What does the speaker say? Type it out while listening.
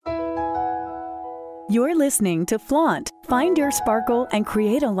You're listening to Flaunt. Find your sparkle and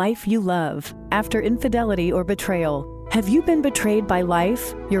create a life you love. After infidelity or betrayal, have you been betrayed by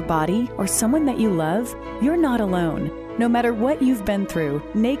life, your body, or someone that you love? You're not alone. No matter what you've been through,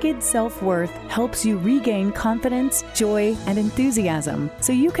 Naked Self-Worth helps you regain confidence, joy, and enthusiasm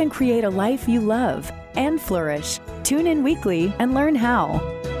so you can create a life you love and flourish. Tune in weekly and learn how.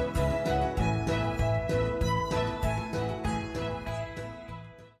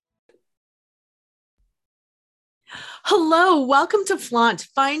 Hello, welcome to Flaunt.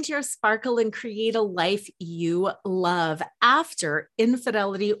 Find your sparkle and create a life you love after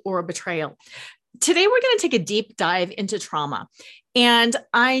infidelity or betrayal. Today, we're going to take a deep dive into trauma. And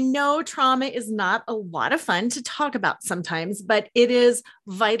I know trauma is not a lot of fun to talk about sometimes, but it is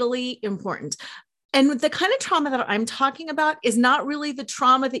vitally important. And the kind of trauma that I'm talking about is not really the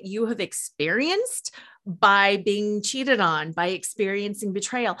trauma that you have experienced by being cheated on, by experiencing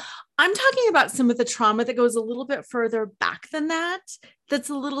betrayal. I'm talking about some of the trauma that goes a little bit further back than that, that's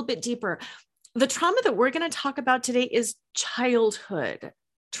a little bit deeper. The trauma that we're going to talk about today is childhood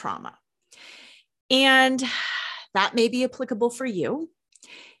trauma. And that may be applicable for you.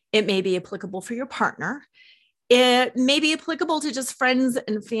 It may be applicable for your partner. It may be applicable to just friends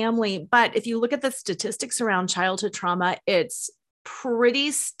and family. But if you look at the statistics around childhood trauma, it's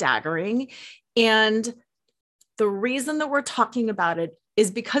pretty staggering. And the reason that we're talking about it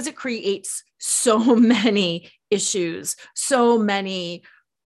is because it creates so many issues, so many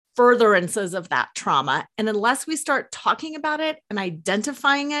furtherances of that trauma. And unless we start talking about it and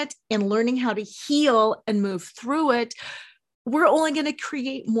identifying it and learning how to heal and move through it, we're only going to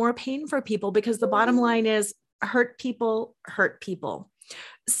create more pain for people, because the bottom line is hurt people hurt people.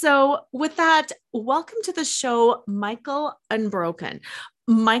 So with that, welcome to the show, Michael Unbroken.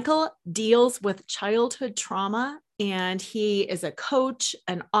 Michael deals with childhood trauma, and he is a coach,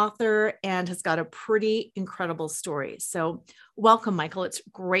 an author, and has got a pretty incredible story. So welcome, Michael. It's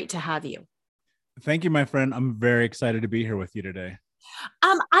great to have you. Thank you, my friend. I'm very excited to be here with you today.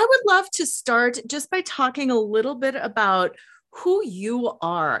 I would love to start just by talking a little bit about who you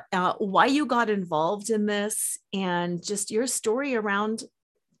are, why you got involved in this, and just your story around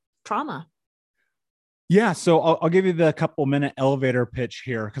trauma. Yeah, so I'll give you the couple-minute elevator pitch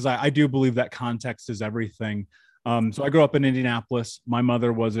here, because I do believe that context is everything. So I grew up in Indianapolis. My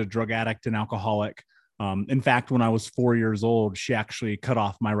mother was a drug addict and alcoholic. In fact, when I was 4 years old, she actually cut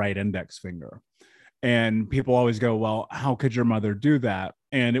off my right index finger. And people always go, well, how could your mother do that?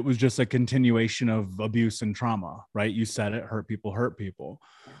 And it was just a continuation of abuse and trauma, right? You said it, hurt people hurt people.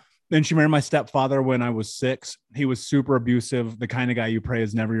 Then she married my stepfather when I was 6. He was super abusive, the kind of guy you pray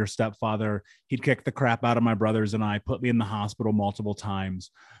is never your stepfather. He'd kick the crap out of my brothers and I, put me in the hospital multiple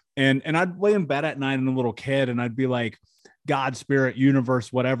times. And I'd lay in bed at night and a little kid, and I'd be like, God, spirit,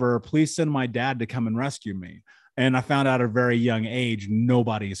 universe, whatever, please send my dad to come and rescue me. And I found out at a very young age,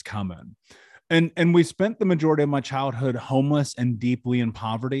 nobody's coming. And we spent the majority of my childhood homeless and deeply in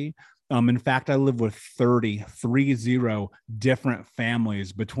poverty. In fact, I lived with 30 different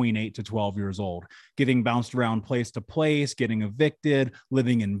families between 8 to 12 years old, getting bounced around place to place, getting evicted,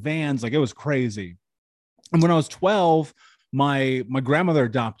 living in vans. Like, it was crazy. And when I was 12, my grandmother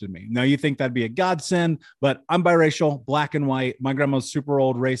adopted me. Now, you think that'd be a godsend, but I'm biracial, black and white. My grandma's super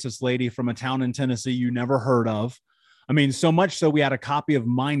old racist lady from a town in Tennessee you never heard of. I mean, so much so we had a copy of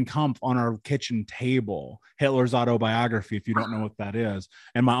Mein Kampf on our kitchen table, Hitler's autobiography, if you don't know what that is.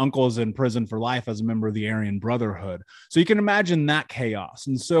 And my uncle is in prison for life as a member of the Aryan Brotherhood. So you can imagine that chaos.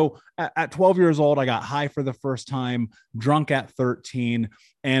 And so at 12 years old, I got high for the first time, drunk at 13.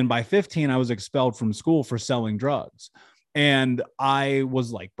 And by 15, I was expelled from school for selling drugs. And I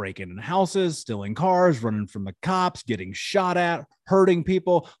was like breaking in houses, stealing cars, running from the cops, getting shot at, hurting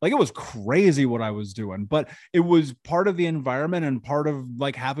people. Like, it was crazy what I was doing, but it was part of the environment and part of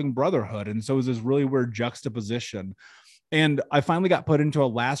like having brotherhood. And so it was this really weird juxtaposition. And I finally got put into a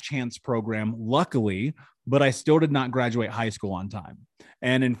last chance program, luckily, but I still did not graduate high school on time.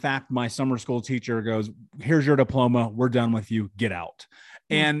 And in fact, my summer school teacher goes, here's your diploma. We're done with you. Get out.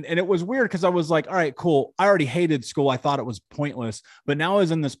 And it was weird because I was like, all right, cool. I already hated school. I thought it was pointless. But now I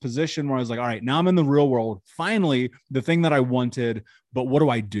was in this position where I was like, all right, now I'm in the real world. Finally, the thing that I wanted, but what do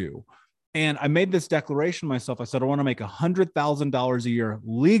I do? And I made this declaration myself. I said, I want to make $100,000 a year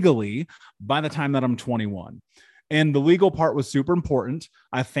legally by the time that I'm 21. And the legal part was super important.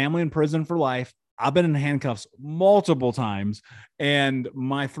 I have family in prison for life. I've been in handcuffs multiple times, and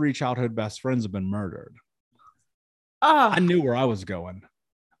my 3 childhood best friends have been murdered. I knew where I was going.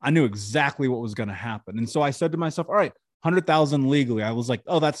 I knew exactly what was going to happen. And so I said to myself, all right, 100,000 legally. I was like,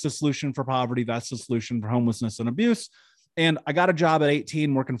 oh, that's the solution for poverty. That's the solution for homelessness and abuse. And I got a job at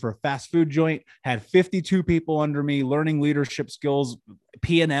 18 working for a fast food joint, had 52 people under me, learning leadership skills,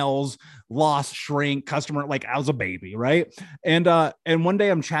 P&Ls, loss, shrink, customer, like I was a baby, right? And one day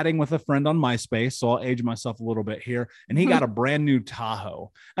I'm chatting with a friend on MySpace, so I'll age myself a little bit here, and he got a brand new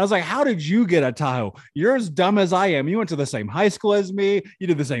Tahoe. I was like, how did you get a Tahoe? You're as dumb as I am. You went to the same high school as me. You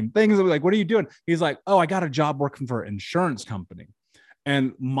did the same things. I was like, what are you doing? He's like, oh, I got a job working for an insurance company.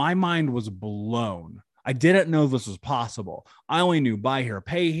 And my mind was blown. I didn't know this was possible. I only knew buy here,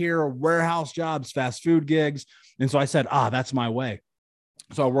 pay here, warehouse jobs, fast food gigs. And so I said, that's my way.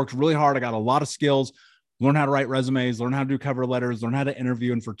 So I worked really hard. I got a lot of skills, learned how to write resumes, learned how to do cover letters, learned how to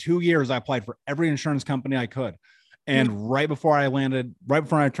interview. And for 2 years, I applied for every insurance company I could. And right before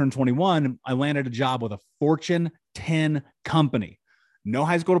I turned 21, I landed a job with a Fortune 10 company. No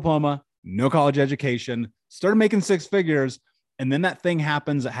high school diploma, no college education, started making six figures. And then that thing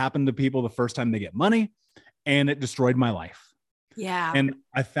happens. It happened to people the first time they get money, and it destroyed my life. Yeah. And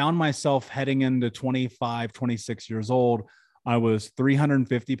I found myself heading into 25, 26 years old. I was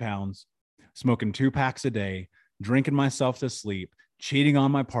 350 pounds, smoking 2 packs a day, drinking myself to sleep, cheating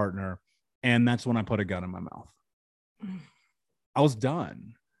on my partner. And that's when I put a gun in my mouth. I was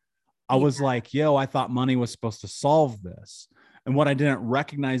done. I was like, I thought money was supposed to solve this. And what I didn't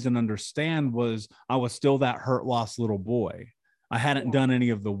recognize and understand was I was still that hurt, lost little boy. I hadn't done any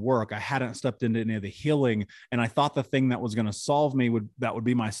of the work. I hadn't stepped into any of the healing. And I thought the thing that was going to solve me that would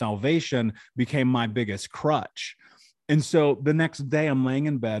be my salvation became my biggest crutch. And so the next day I'm laying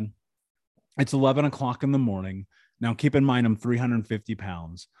in bed. It's 11 o'clock in the morning. Now, keep in mind, I'm 350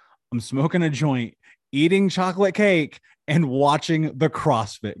 pounds. I'm smoking a joint, eating chocolate cake, and watching the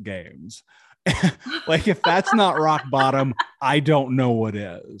CrossFit Games. Like, if that's not rock bottom, I don't know what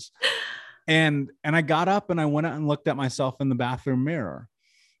is. And I got up and I went out and looked at myself in the bathroom mirror.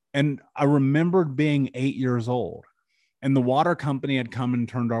 And I remembered being 8 years old, and the water company had come and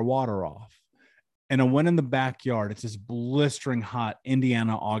turned our water off. And I went in the backyard. It's this blistering hot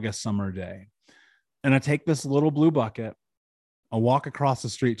Indiana August summer day. And I take this little blue bucket. I walk across the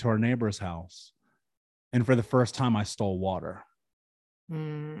street to our neighbor's house. And for the first time, I stole water.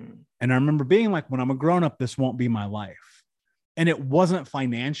 And I remember being like, when I'm a grown up, this won't be my life. And it wasn't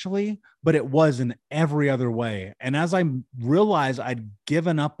financially, but it was in every other way. And as I realized I'd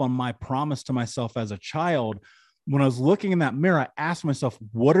given up on my promise to myself as a child, when I was looking in that mirror, I asked myself,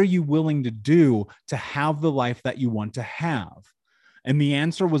 what are you willing to do to have the life that you want to have? And the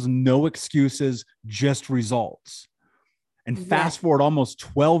answer was no excuses, just results. And fast forward almost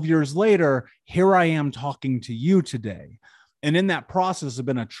 12 years later, here I am talking to you today. And in that process has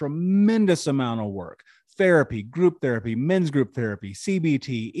been a tremendous amount of work. Therapy, group therapy, men's group therapy,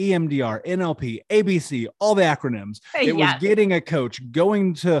 CBT, EMDR, NLP, ABC, all the acronyms. It was getting a coach,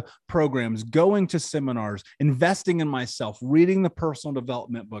 going to programs, going to seminars, investing in myself, reading the personal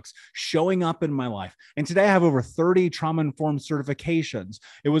development books, showing up in my life. And today I have over 30 trauma-informed certifications.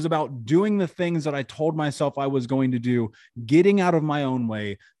 It was about doing the things that I told myself I was going to do, getting out of my own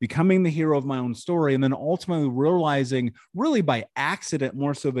way, becoming the hero of my own story, and then ultimately realizing, really by accident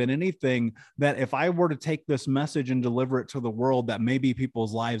more so than anything, that if I were to take this message and deliver it to the world, that maybe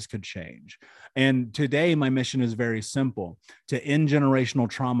people's lives could change. And today my mission is very simple: to end generational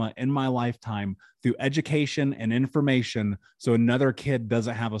trauma in my lifetime through education and information, so another kid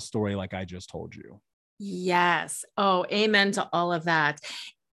doesn't have a story like I just told you. Yes. Oh, amen to all of that.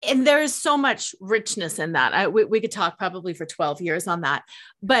 And there is so much richness in that. We could talk probably for 12 years on that,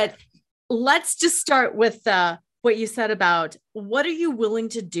 but let's just start with what you said about what are you willing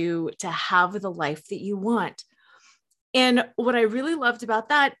to do to have the life that you want? And what I really loved about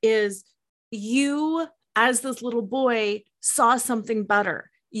that is you, as this little boy, saw something better.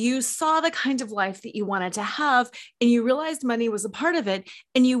 You saw the kind of life that you wanted to have, and you realized money was a part of it,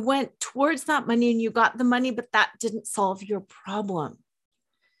 and you went towards that money and you got the money, but that didn't solve your problem.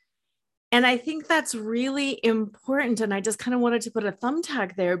 And I think that's really important. And I just kind of wanted to put a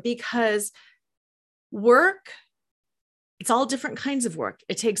thumbtack there, because work, it's all different kinds of work.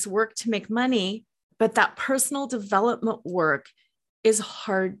 It takes work to make money, but that personal development work is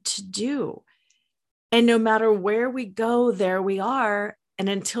hard to do. And no matter where we go, there we are. And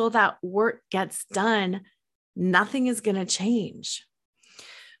until that work gets done, nothing is going to change.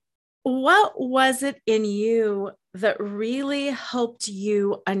 What was it in you that really helped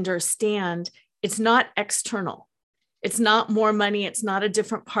you understand it's not external? It's not more money. It's not a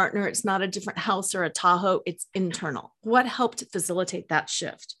different partner. It's not a different house or a Tahoe. It's internal. What helped facilitate that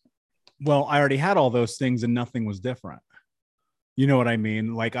shift? Well, I already had all those things and nothing was different. You know what I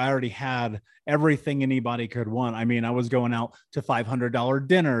mean? Like, I already had everything anybody could want. I mean, I was going out to $500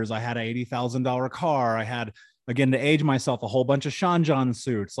 dinners. I had an $80,000 car. I had, Again, to age myself, a whole bunch of Sean John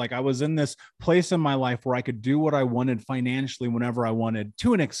suits. Like I was in this place in my life where I could do what I wanted financially whenever I wanted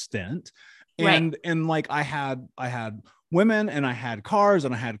to an extent. And like I had women and I had cars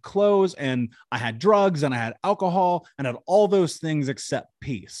and I had clothes and I had drugs and I had alcohol and I had all those things except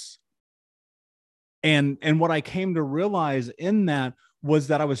peace. And what I came to realize in that was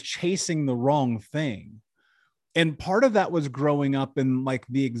that I was chasing the wrong thing. And part of that was growing up in like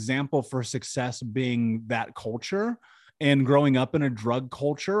the example for success being that culture, and growing up in a drug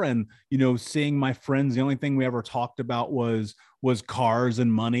culture, and, you know, seeing my friends, the only thing we ever talked about was cars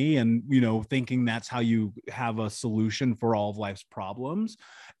and money, and, you know, thinking that's how you have a solution for all of life's problems.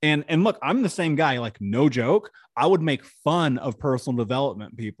 And look, I'm the same guy, like no joke. I would make fun of personal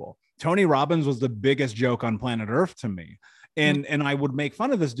development people. Tony Robbins was the biggest joke on planet Earth to me. And I would make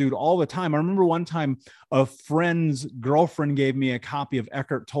fun of this dude all the time. I remember one time a friend's girlfriend gave me a copy of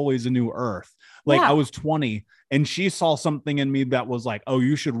Eckhart Tolle's A New Earth. Like I was 20 and she saw something in me that was like, oh,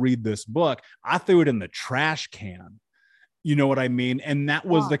 you should read this book. I threw it in the trash can. You know what I mean? And that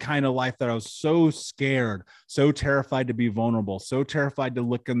was the kind of life that I was so scared, so terrified to be vulnerable, so terrified to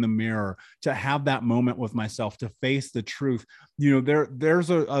look in the mirror, to have that moment with myself, to face the truth. You know, there's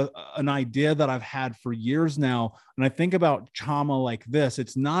an idea that I've had for years now. And I think about trauma like this.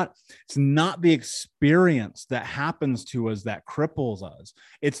 It's not the experience that happens to us that cripples us.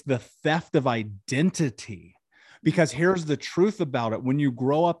 It's the theft of identity. Because here's the truth about it. When you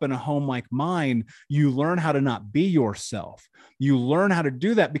grow up in a home like mine, you learn how to not be yourself. You learn how to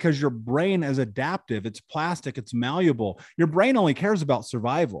do that because your brain is adaptive. It's plastic. It's malleable. Your brain only cares about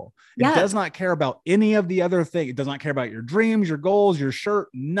survival. It does not care about any of the other things. It does not care about your dreams, your goals, your shirt,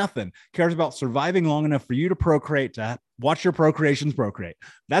 nothing. It cares about surviving long enough for you to procreate, to watch your procreations procreate.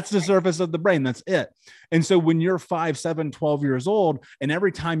 That's the surface of the brain. That's it. And so when you're 5, 7, 12 years old, and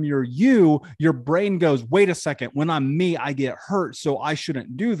every time you're you, your brain goes, wait a second, when I'm me, I get hurt. So I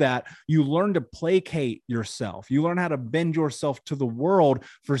shouldn't do that. You learn to placate yourself. You learn how to bend yourself to the world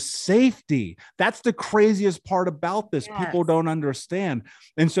for safety. That's the craziest part about this. Yes. People don't understand.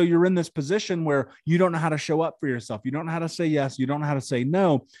 And so you're in this position where you don't know how to show up for yourself. You don't know how to say yes. You don't know how to say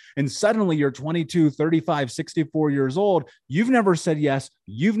no. And suddenly you're 22, 35, 64 years old. You've never said yes.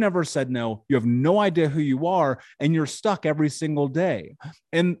 You've never said no. You have no idea who you are, and you're stuck every single day.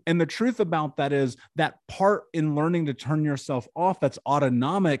 And the truth about that is that part in learning to turn yourself off, that's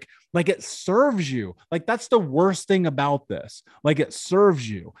autonomic, like it serves you. Like that's the worst thing about this. Like it serves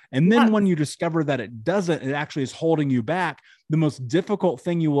you. And then when you discover that it doesn't, it actually is holding you back, the most difficult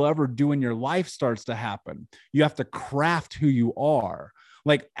thing you will ever do in your life starts to happen. You have to craft who you are.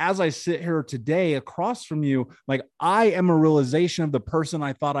 Like, as I sit here today across from you, like I am a realization of the person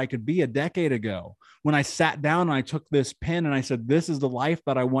I thought I could be a decade ago. When I sat down and I took this pen and I said, this is the life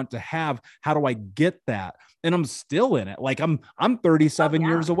that I want to have. How do I get that? And I'm still in it. Like I'm 37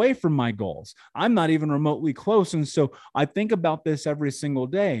 years away from my goals. I'm not even remotely close. And so I think about this every single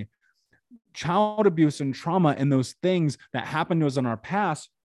day. Child abuse and trauma and those things that happened to us in our past,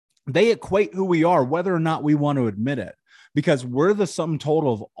 they equate who we are, whether or not we want to admit it. Because we're the sum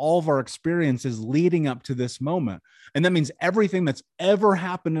total of all of our experiences leading up to this moment. And that means everything that's ever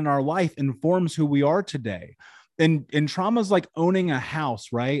happened in our life informs who we are today. And trauma is like owning a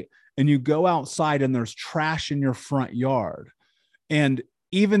house, right? And you go outside and there's trash in your front yard. And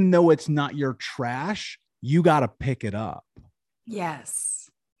even though it's not your trash, you got to pick it up. Yes.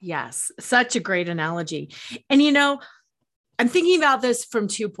 Yes. Such a great analogy. And, you know, I'm thinking about this from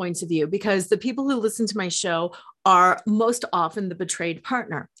 2 points of view, because the people who listen to my show are most often the betrayed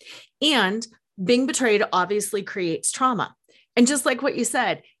partner. And being betrayed obviously creates trauma. And just like what you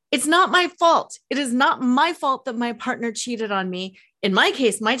said, it's not my fault. It is not my fault that my partner cheated on me. In my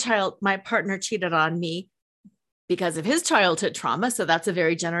case, my partner cheated on me because of his childhood trauma. So that's a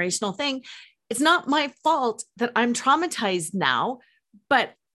very generational thing. It's not my fault that I'm traumatized now,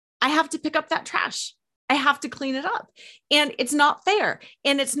 but I have to pick up that trash. I have to clean it up. And it's not fair.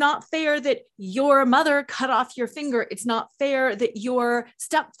 And it's not fair that your mother cut off your finger. It's not fair that your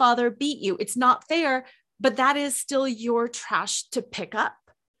stepfather beat you. It's not fair, but that is still your trash to pick up.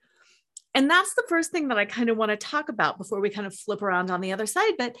 And that's the first thing that I kind of want to talk about before we kind of flip around on the other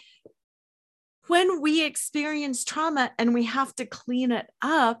side. But when we experience trauma and we have to clean it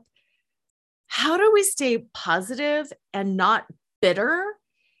up, how do we stay positive and not bitter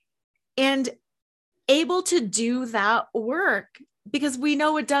and able to do that work? Because we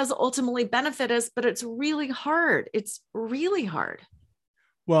know it does ultimately benefit us, but it's really hard. It's really hard.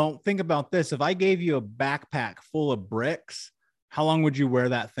 Well, think about this. If I gave you a backpack full of bricks, how long would you wear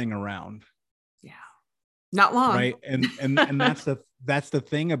that thing around? Yeah, not long. Right. And that's the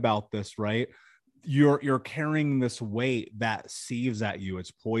thing about this, right? you're carrying this weight that sieves at you.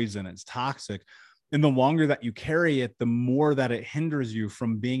 It's poison, it's toxic. And the longer that you carry it, the more that it hinders you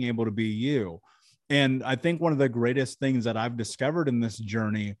from being able to be you. And I think one of the greatest things that I've discovered in this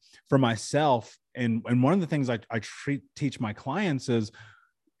journey for myself, and one of the things I teach my clients is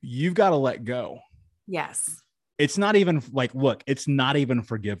you've got to let go. Yes. It's not even like, look, it's not even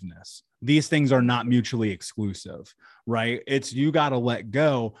forgiveness. These things are not mutually exclusive, right? It's you got to let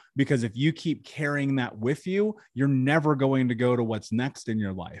go, because if you keep carrying that with you, you're never going to go to what's next in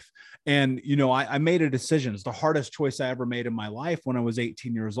your life. And, I made a decision. It's the hardest choice I ever made in my life. When I was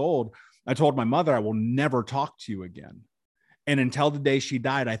 18 years old, I told my mother, I will never talk to you again. And until the day she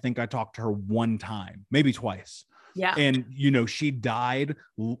died, I think I talked to her one time, maybe twice. Yeah. And, she died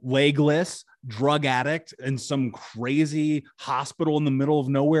legless, drug addict in some crazy hospital in the middle of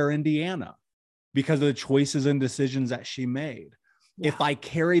nowhere, Indiana, because of the choices and decisions that she made. Yeah. If I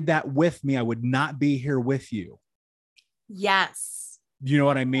carried that with me, I would not be here with you. Yes. You know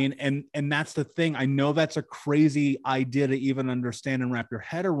what I mean? And that's the thing. I know that's a crazy idea to even understand and wrap your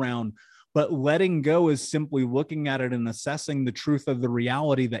head around, but letting go is simply looking at it and assessing the truth of the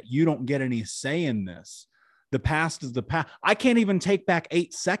reality that you don't get any say in this. The past is the past. I can't even take back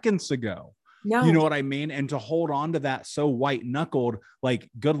 8 seconds ago. No. You know what I mean? And to hold on to that so white knuckled, like,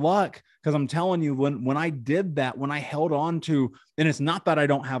 good luck. Because I'm telling you, when I did that, when I held on to, and it's not that I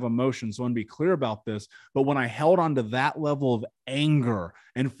don't have emotions, so I want to be clear about this, but when I held on to that level of anger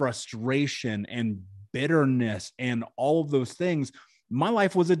and frustration and bitterness and all of those things, my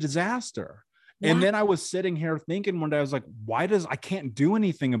life was a disaster. Yeah. And then I was sitting here thinking one day, I was like, I can't do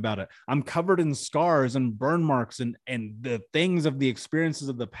anything about it. I'm covered in scars and burn marks and the things of the experiences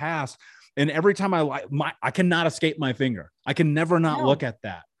of the past. And every time I cannot escape my finger. I can never not look at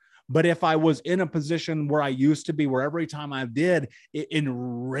that. But if I was in a position where I used to be, where every time I did, it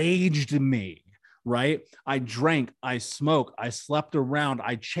enraged me, right? I drank, I smoked, I slept around,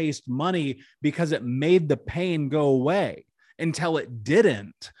 I chased money because it made the pain go away until it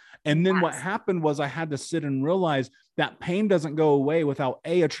didn't. And then what happened was I had to sit and realize that pain doesn't go away without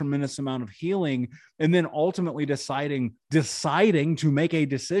a tremendous amount of healing, and then ultimately deciding to make a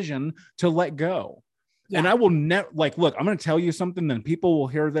decision to let go. Yeah. And I will never look, I'm going to tell you something, then people will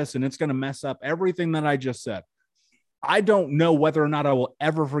hear this and it's going to mess up everything that I just said. I don't know whether or not I will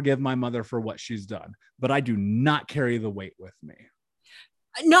ever forgive my mother for what she's done, but I do not carry the weight with me.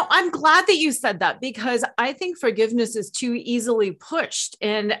 No, I'm glad that you said that, because I think forgiveness is too easily pushed.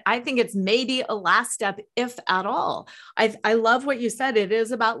 And I think it's maybe a last step, if at all. I love what you said. It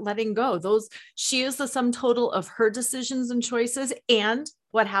is about letting go. She is the sum total of her decisions and choices and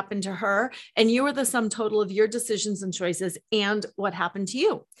what happened to her. And you are the sum total of your decisions and choices and what happened to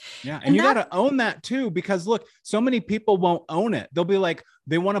you. Yeah. And you got to own that too, because look, so many people won't own it. They'll be like,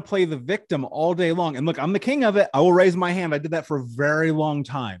 they want to play the victim all day long. And look, I'm the king of it. I will raise my hand. I did that for a very long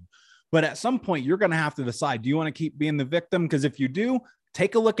time. But at some point, you're going to have to decide, do you want to keep being the victim? Because if you do,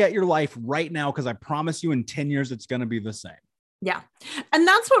 take a look at your life right now, because I promise you in 10 years, it's going to be the same. Yeah. And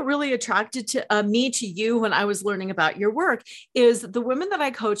that's what really attracted me to you when I was learning about your work, is the women that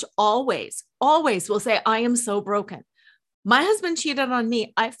I coach always will say, I am so broken. My husband cheated on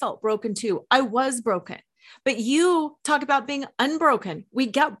me. I felt broken too. I was broken. But you talk about being unbroken. We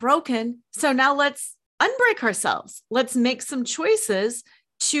get broken. So now let's unbreak ourselves. Let's make some choices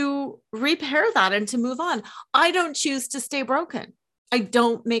to repair that and to move on. I don't choose to stay broken. I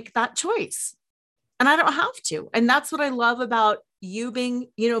don't make that choice. And I don't have to. And that's what I love about you being,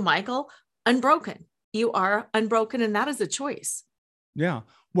 Michael, unbroken. You are unbroken, and that is a choice. Yeah.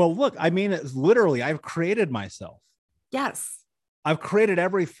 Well, look, I mean, it's literally, I've created myself. Yes. I've created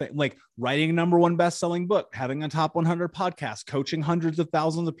everything, like writing a #1 best-selling book, having a top 100 podcast, coaching hundreds of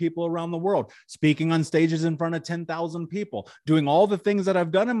thousands of people around the world, speaking on stages in front of 10,000 people, doing all the things that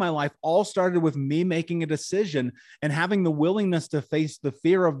I've done in my life, all started with me making a decision and having the willingness to face the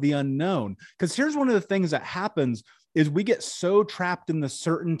fear of the unknown. Because here's one of the things that happens is we get so trapped in the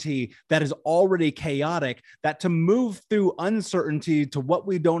certainty that is already chaotic that to move through uncertainty to what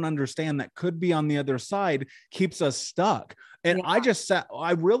we don't understand that could be on the other side keeps us stuck. And yeah.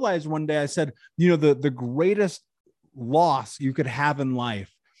 I realized one day, I said, the greatest loss you could have in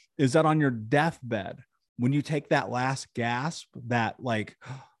life is that on your deathbed, when you take that last gasp, that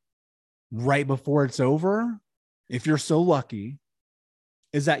right before it's over, if you're so lucky,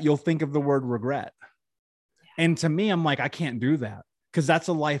 is that you'll think of the word regret. And to me, I'm like, I can't do that, because that's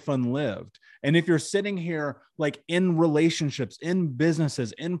a life unlived. And if you're sitting here in relationships, in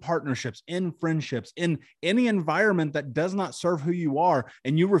businesses, in partnerships, in friendships, in any environment that does not serve who you are,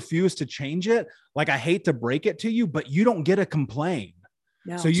 and you refuse to change it, I hate to break it to you, but you don't get to complain.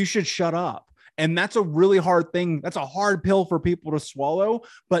 No. So you should shut up. And that's a really hard thing. That's a hard pill for people to swallow,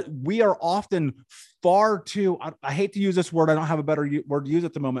 but we are often far too, I hate to use this word. I don't have a better word to use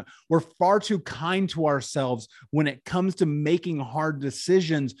at the moment. We're far too kind to ourselves when it comes to making hard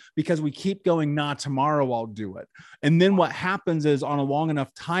decisions because we keep going, nah, tomorrow I'll do it. And then what happens is on a long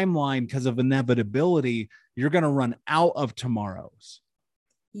enough timeline, because of inevitability, you're going to run out of tomorrows.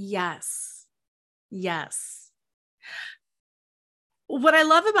 Yes. Yes. What I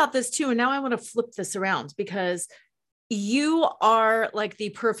love about this too, and now I want to flip this around because you are like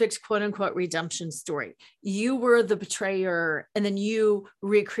the perfect quote unquote redemption story. You were the betrayer and then you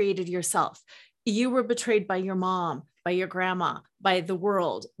recreated yourself. You were betrayed by your mom, by your grandma, by the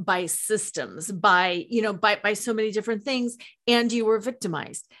world, by systems, by so many different things. And you were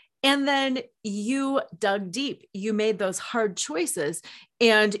victimized. And then you dug deep, you made those hard choices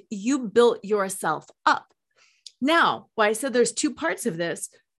and you built yourself up. Now, why I said there's two parts of this,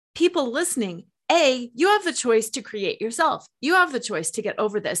 people listening, you have the choice to create yourself. You have the choice to get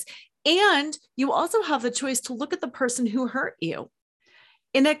over this. And you also have the choice to look at the person who hurt you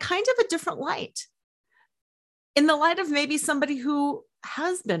in a kind of a different light, in the light of maybe somebody who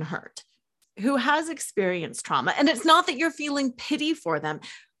has been hurt, who has experienced trauma. And it's not that you're feeling pity for them.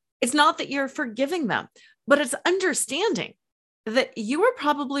 It's not that you're forgiving them, but it's understanding that you were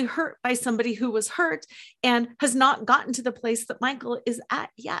probably hurt by somebody who was hurt and has not gotten to the place that Michael is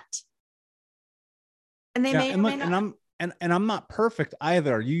at yet. And they may not. And I'm not perfect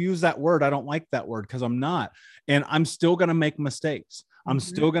either. You use that word. I don't like that word because I'm not. And I'm still going to make mistakes. I'm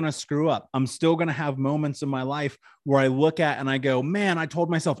still going to screw up. I'm still going to have moments in my life where I look at and I go, man, I told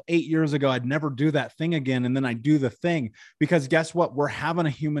myself 8 years ago, I'd never do that thing again. And then I do the thing because guess what? We're having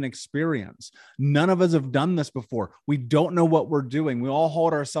a human experience. None of us have done this before. We don't know what we're doing. We all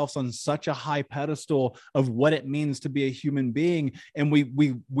hold ourselves on such a high pedestal of what it means to be a human being. And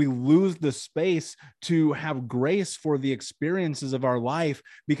we lose the space to have grace for the experiences of our life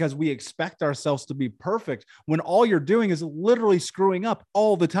because we expect ourselves to be perfect when all you're doing is literally screwing up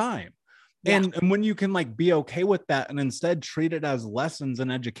all the time. Yeah. And when you can like be okay with that and instead treat it as lessons and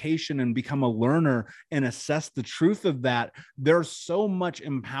education and become a learner and assess the truth of that, there's so much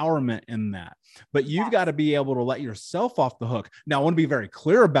empowerment in that. But you've got to be able to let yourself off the hook. Now, I want to be very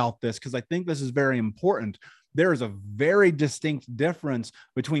clear about this because I think this is very important. There is a very distinct difference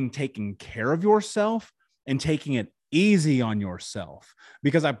between taking care of yourself and taking it easy on yourself,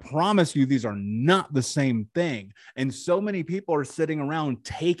 because I promise you, these are not the same thing. And so many people are sitting around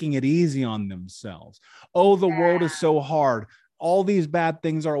taking it easy on themselves. Oh, the world is so hard. All these bad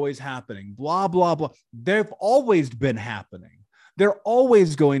things are always happening, blah, blah, blah. They've always been happening. They're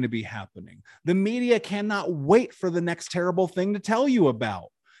always going to be happening. The media cannot wait for the next terrible thing to tell you about.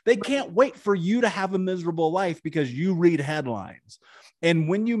 They can't wait for you to have a miserable life because you read headlines. And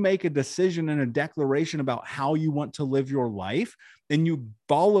when you make a decision and a declaration about how you want to live your life and you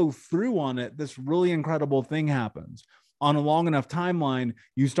follow through on it, this really incredible thing happens. On a long enough timeline,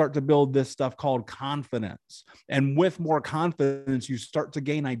 you start to build this stuff called confidence. And with more confidence, you start to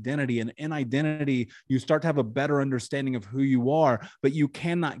gain identity. And in identity, you start to have a better understanding of who you are. But you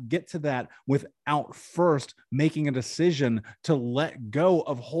cannot get to that without first making a decision to let go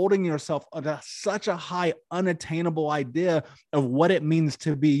of holding yourself at such a high, unattainable idea of what it means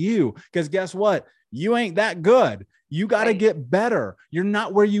to be you. Because guess what? You ain't that good. You got to get better. You're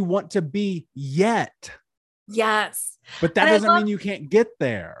not where you want to be yet. Yes. But that doesn't mean you can't get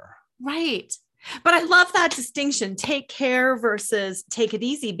there. Right. But I love that distinction, take care versus take it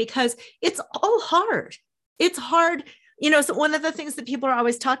easy, because it's all hard. It's hard. So one of the things that people are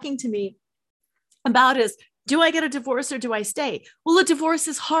always talking to me about is, do I get a divorce or do I stay? Well, a divorce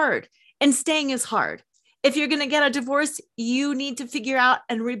is hard and staying is hard. If you're going to get a divorce, you need to figure out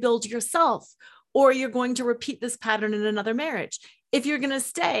and rebuild yourself, or you're going to repeat this pattern in another marriage. If you're going to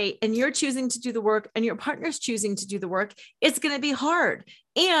stay and you're choosing to do the work and your partner's choosing to do the work, it's going to be hard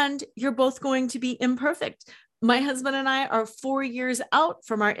and you're both going to be imperfect. My husband and I are 4 years out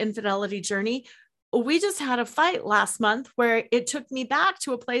from our infidelity journey. We just had a fight last month where it took me back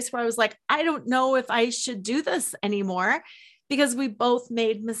to a place where I was like, I don't know if I should do this anymore, because we both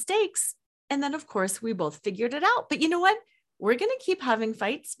made mistakes. And then of course we both figured it out. But you know what? We're going to keep having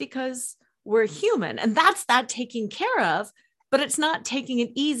fights because we're human, and that's that taking care of. But it's not taking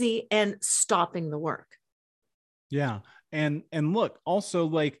it easy and stopping the work. Yeah. And look, also,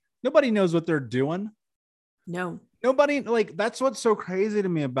 like, nobody knows what they're doing. No. Nobody, like, that's what's so crazy to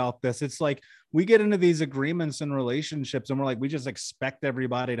me about this. It's like we get into these agreements and relationships and we're like, we just expect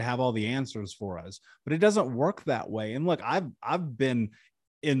everybody to have all the answers for us, but it doesn't work that way. And look, I've been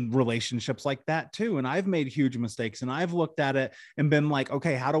in relationships like that too. And I've made huge mistakes, and I've looked at it and been like,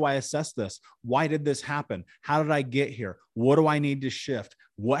 okay, how do I assess this? Why did this happen? How did I get here? What do I need to shift?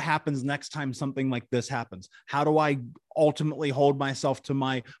 What happens next time something like this happens? How do I ultimately hold myself to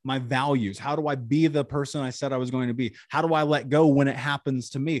my values? How do I be the person I said I was going to be? How do I let go when it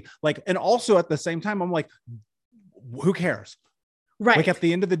happens to me? Like, and also at the same time, I'm like, who cares? Right. Like at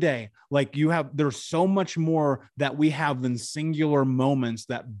the end of the day, like there's so much more that we have than singular moments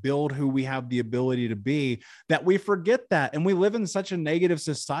that build who we have the ability to be, that we forget that. And we live in such a negative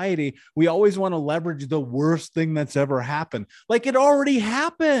society. We always want to leverage the worst thing that's ever happened. Like it already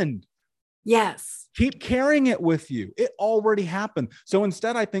happened. Yes. Keep carrying it with you. It already happened. So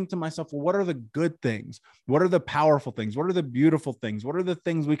instead, I think to myself, well, what are the good things? What are the powerful things? What are the beautiful things? What are the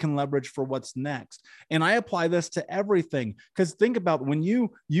things we can leverage for what's next? And I apply this to everything. Because think about when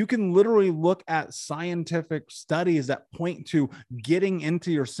you can literally look at scientific studies that point to getting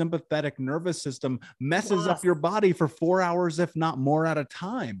into your sympathetic nervous system messes up your body for 4 hours, if not more at a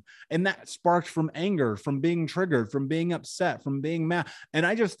time. And that sparks from anger, from being triggered, from being upset, from being mad. And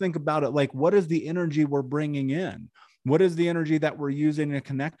I just think about it like, what is the energy we're bringing in? What is the energy that we're using to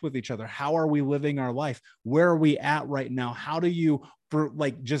connect with each other? How are we living our life? Where are we at right now? How do you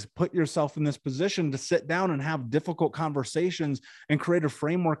just put yourself in this position to sit down and have difficult conversations and create a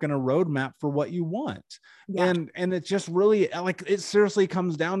framework and a roadmap for what you want? Yeah. And it's just really like, it seriously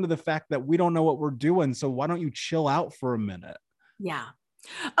comes down to the fact that we don't know what we're doing. So why don't you chill out for a minute? Yeah.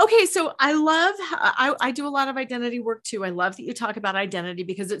 Okay. So I love, I do a lot of identity work too. I love that you talk about identity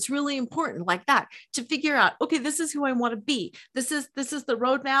because it's really important like that to figure out, okay, this is who I want to be. This is the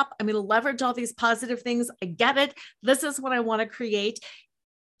roadmap. I'm going to leverage all these positive things. I get it. This is what I want to create.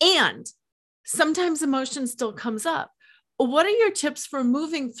 And sometimes emotion still comes up. What are your tips for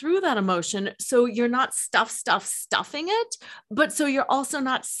moving through that emotion so you're not stuffing it, but so you're also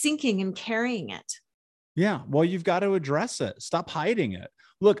not sinking and carrying it? Yeah. Well, you've got to address it. Stop hiding it.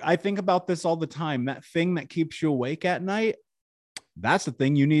 Look, I think about this all the time. That thing that keeps you awake at night, that's the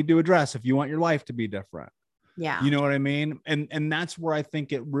thing you need to address if you want your life to be different. Yeah. You know what I mean? And that's where I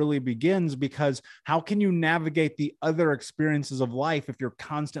think it really begins, because how can you navigate the other experiences of life if you're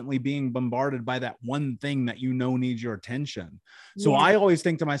constantly being bombarded by that one thing that you know needs your attention? So I always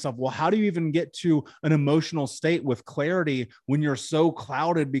think to myself, well, how do you even get to an emotional state with clarity when you're so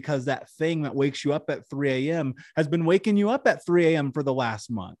clouded because that thing that wakes you up at 3 a.m. has been waking you up at 3 a.m. for the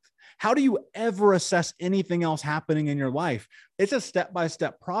last month? How do you ever assess anything else happening in your life? It's a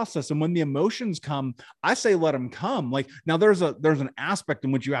step-by-step process. And when the emotions come, I say, let them come. Like now there's an aspect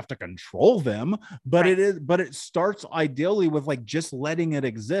in which you have to control them, but it starts ideally with like just letting it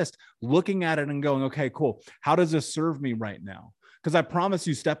exist, looking at it and going, okay, cool. How does this serve me right now? Because I promise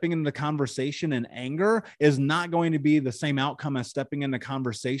you, stepping into the conversation in anger is not going to be the same outcome as stepping into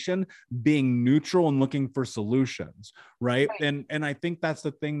conversation, being neutral and looking for solutions, right? And I think that's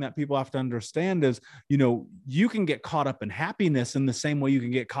the thing that people have to understand is, you know, you can get caught up in happiness in the same way you can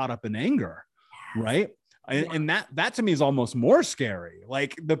get caught up in anger, right? And that to me is almost more scary.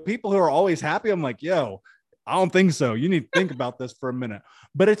 Like the people who are always happy, I'm like, yo, I don't think so. You need to think about this for a minute.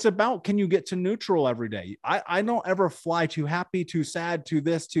 But it's about, can you get to neutral every day? I don't ever fly too happy, too sad, to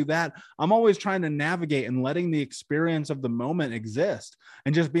this, to that. I'm always trying to navigate and letting the experience of the moment exist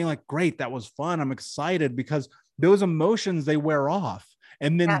and just being like, great, that was fun. I'm excited, because those emotions, they wear off.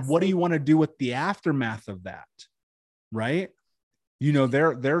 And then what do you want to do with the aftermath of that? Right? You know,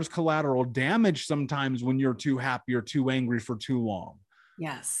 there's collateral damage sometimes when you're too happy or too angry for too long.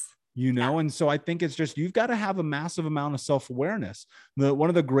 Yes. You know, and so I think it's just, you've got to have a massive amount of self-awareness. One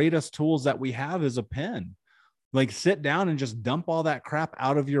of the greatest tools that we have is a pen. Like sit down and just dump all that crap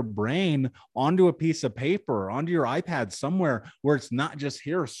out of your brain onto a piece of paper, onto your iPad, somewhere where it's not just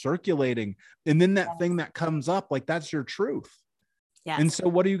here circulating. And then that thing that comes up, like that's your truth. Yes. And so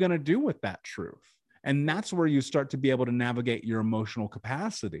what are you going to do with that truth? And that's where you start to be able to navigate your emotional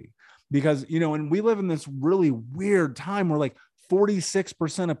capacity. Because, you know, and we live in this really weird time where like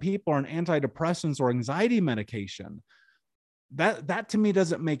 46% of people are on antidepressants or anxiety medication. That to me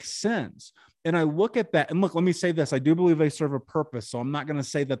doesn't make sense. And I look at that, and look, let me say this. I do believe they serve a purpose. So I'm not going to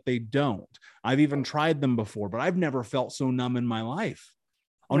say that they don't. I've even tried them before, but I've never felt so numb in my life.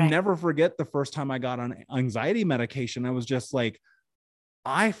 I'll never forget the first time I got on anxiety medication. I was just like,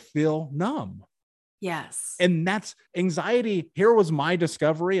 I feel numb. Yes. And that's anxiety. Here was my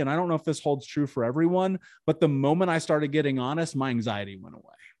discovery. And I don't know if this holds true for everyone, but the moment I started getting honest, my anxiety went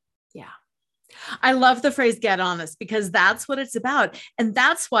away. Yeah. I love the phrase get honest, because that's what it's about. And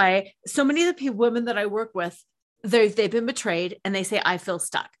that's why so many of the women that I work with, they've been betrayed and they say, I feel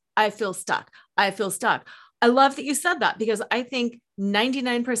stuck. I feel stuck. I feel stuck. I love that you said that, because I think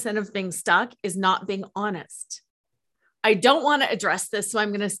 99% of being stuck is not being honest. I don't want to address this, so I'm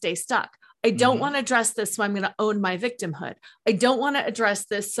going to stay stuck. I don't want to address this, so I'm going to own my victimhood. I don't want to address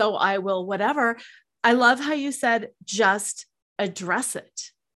this, so I will whatever. I love how you said, just address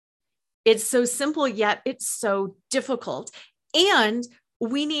it. It's so simple, yet it's so difficult. And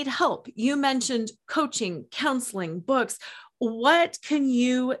we need help. You mentioned coaching, counseling, books. What can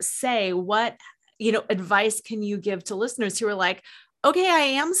you say? What, advice can you give to listeners who are like, okay, I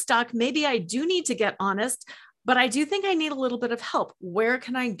am stuck. Maybe I do need to get honest, but I do think I need a little bit of help. Where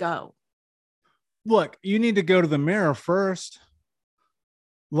can I go? Look, you need to go to the mirror first.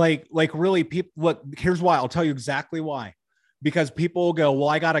 Like really, people, look, here's why. I'll tell you exactly why. Because people will go, well,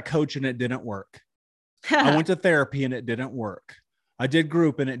 I got a coach and it didn't work. I went to therapy and it didn't work. I did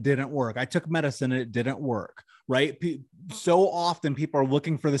group and it didn't work. I took medicine and it didn't work, right? So often people are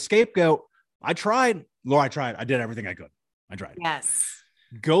looking for the scapegoat. I tried. Laura, I tried. I did everything I could. I tried. Yes.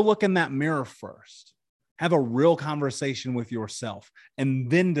 Go look in that mirror first. Have a real conversation with yourself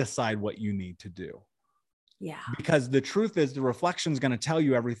and then decide what you need to do. Yeah. Because the truth is, the reflection is going to tell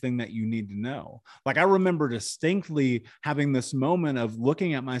you everything that you need to know. Like, I remember distinctly having this moment of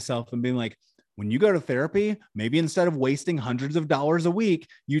looking at myself and being like, when you go to therapy, maybe instead of wasting hundreds of dollars a week,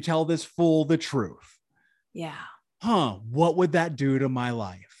 you tell this fool the truth. Yeah. What would that do to my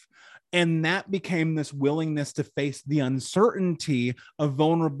life? And that became this willingness to face the uncertainty of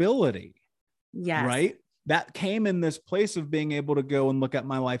vulnerability. Yes. Right? That came in this place of being able to go and look at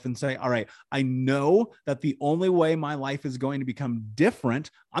my life and say, all right, I know that the only way my life is going to become different,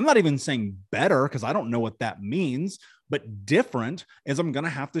 I'm not even saying better, because I don't know what that means, but different is I'm going to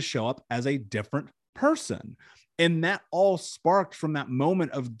have to show up as a different person. And that all sparked from that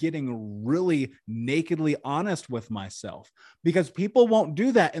moment of getting really nakedly honest with myself, because people won't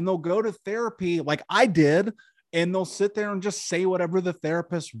do that. And they'll go to therapy like I did, and they'll sit there and just say whatever the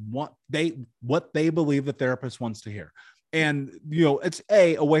therapist what they believe the therapist wants to hear. And, it's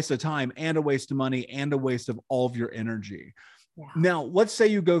a waste of time and a waste of money and a waste of all of your energy. Yeah. Now, let's say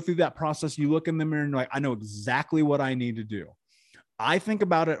you go through that process, you look in the mirror and you're like, I know exactly what I need to do. I think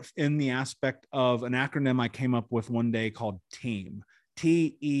about it in the aspect of an acronym I came up with one day called TEAM,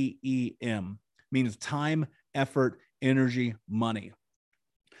 TEEM, means time, effort, energy, money.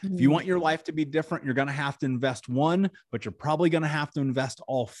 If you want your life to be different, you're going to have to invest one, but you're probably going to have to invest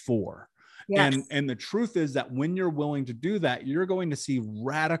all four. Yes. And the truth is that when you're willing to do that, you're going to see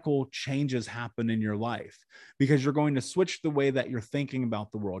radical changes happen in your life, because you're going to switch the way that you're thinking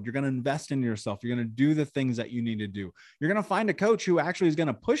about the world. You're going to invest in yourself. You're going to do the things that you need to do. You're going to find a coach who actually is going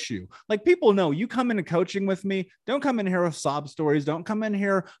to push you. Like, people know, you come into coaching with me, don't come in here with sob stories. Don't come in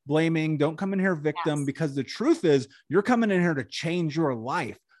here blaming. Don't come in here victim, yes. Because the truth is, you're coming in here to change your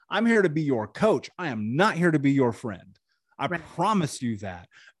life. I'm here to be your coach. I am not here to be your friend. I promise you that.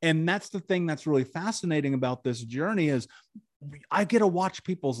 And that's the thing that's really fascinating about this journey is I get to watch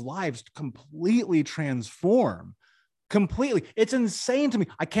people's lives completely transform. Completely. It's insane to me.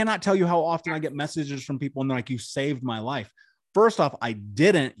 I cannot tell you how often I get messages from people and they're like, you saved my life. First off, I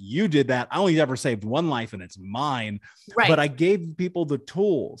didn't. You did that. I only ever saved one life and it's mine. Right. But I gave people the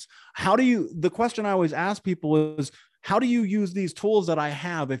tools. The question I always ask people is, how do you use these tools that I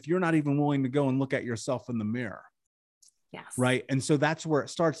have if you're not even willing to go and look at yourself in the mirror? Yes. Right. And so that's where it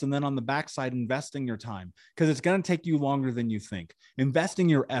starts. And then on the backside, investing your time, because it's going to take you longer than you think. Investing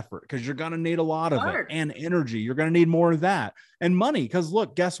your effort, because you're going to need a lot of it, and energy. You're going to need more of that, and money. Because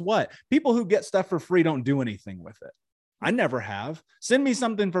look, guess what? People who get stuff for free don't do anything with it. I never have. Send me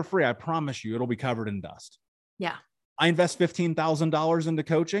something for free. I promise you it'll be covered in dust. Yeah. I invest $15,000 into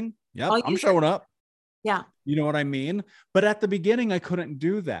coaching. Yep. I'm showing up. Yeah. You know what I mean? But at the beginning, I couldn't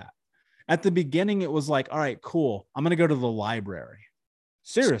do that. At the beginning, it was like, all right, cool. I'm going to go to the library.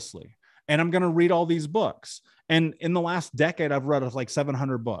 Seriously. And I'm going to read all these books. And in the last decade, I've read like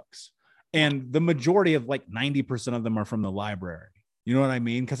 700 books. And the majority of like 90% of them are from the library. You know what I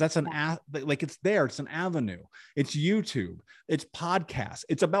mean? Because that's like, it's there. It's an avenue. It's YouTube. It's podcasts.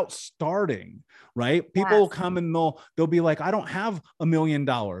 It's about starting, right? People will come and they'll be like, I don't have $1 million.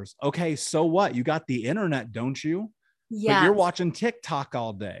 Okay, so what? You got the internet, don't you? Yeah. But you're watching TikTok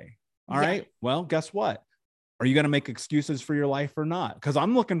all day. All right. Well, guess what? Are you going to make excuses for your life or not? Because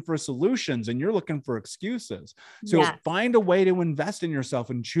I'm looking for solutions and you're looking for excuses. So find a way to invest in yourself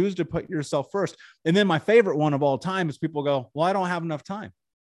and choose to put yourself first. And then my favorite one of all time is people go, well, I don't have enough time.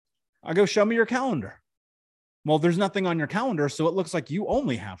 I go, show me your calendar. Well, there's nothing on your calendar. So it looks like you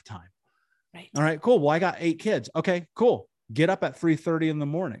only have time. Right. All right, cool. Well, I got 8 kids. Okay, cool. Get up at 3:30 in the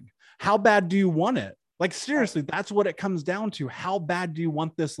morning. How bad do you want it? Like, seriously, that's what it comes down to. How bad do you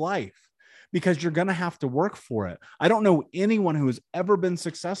want this life? because you're going to have to work for it. I don't know anyone who has ever been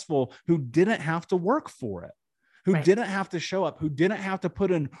successful who didn't have to work for it, who Right. didn't have to show up, who didn't have to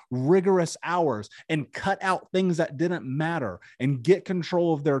put in rigorous hours and cut out things that didn't matter and get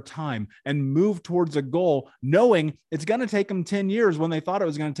control of their time and move towards a goal, knowing it's going to take them 10 years when they thought it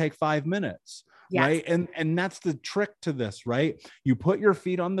was going to take 5 minutes. Yes. Right. And that's the trick to this, right? You put your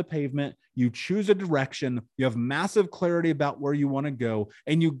feet on the pavement, you choose a direction, you have massive clarity about where you want to go,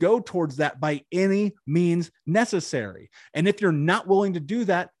 and you go towards that by any means necessary. And if you're not willing to do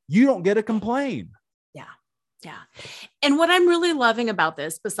that, you don't get to complain. Yeah. And what I'm really loving about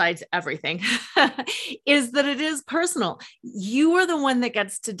this, besides everything, is that it is personal. You are the one that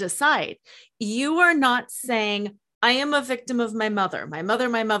gets to decide. You are not saying, I am a victim of my mother, my mother,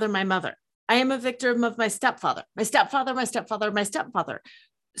 my mother, my mother. I am a victim of my stepfather, my stepfather, my stepfather, my stepfather.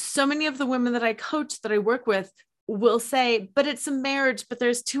 So many of the women that I coach, that I work with, will say, but it's a marriage, but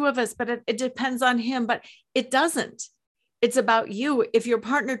there's two of us, but it depends on him. But it doesn't. It's about you. If your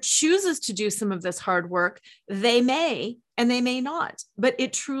partner chooses to do some of this hard work, they may, and they may not, but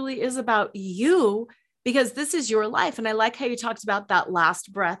it truly is about you, because this is your life. And I like how you talked about that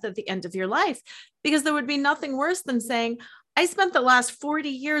last breath at the end of your life, because there would be nothing worse than saying, I spent the last 40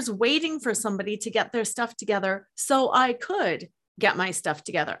 years waiting for somebody to get their stuff together so I could get my stuff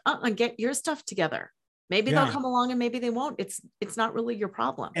together. Get your stuff together. Maybe they'll come along and maybe they won't. It's not really your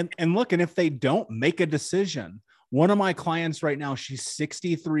problem. And look, and if they don't make a decision, one of my clients right now, she's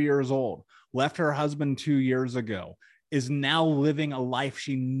 63 years old, left her husband 2 years ago, is now living a life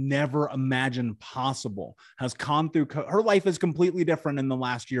she never imagined possible, has gone through, her life is completely different in the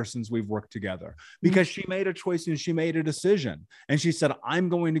last year since we've worked together, because she made a choice and she made a decision. And she said, I'm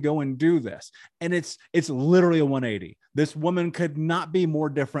going to go and do this. And it's literally a 180. This woman could not be more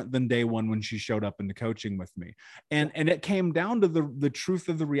different than day one when she showed up into coaching with me. And it came down to the truth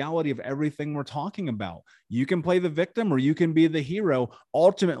of the reality of everything we're talking about. You can play the victim or you can be the hero.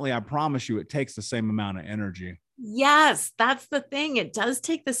 Ultimately, I promise you, it takes the same amount of energy. Yes, that's the thing. It does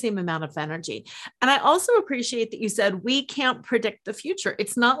take the same amount of energy. And I also appreciate that you said we can't predict the future.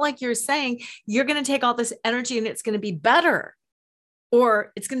 It's not like you're saying you're going to take all this energy and it's going to be better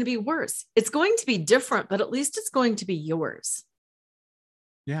or it's going to be worse. It's going to be different, but at least it's going to be yours.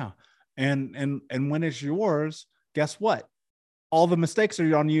 Yeah. And when it's yours, guess what? All the mistakes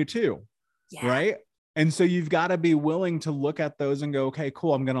are on you too. Yeah. Right. And so you've got to be willing to look at those and go, okay,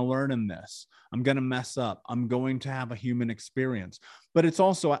 cool. I'm going to learn in this. I'm going to mess up. I'm going to have a human experience. But it's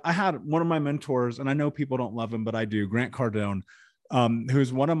also, I had one of my mentors, and I know people don't love him, but I do, Grant Cardone,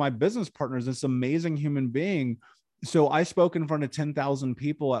 who's one of my business partners, this amazing human being. So I spoke in front of 10,000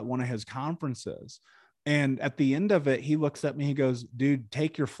 people at one of his conferences. And at the end of it, he looks at me, he goes, dude,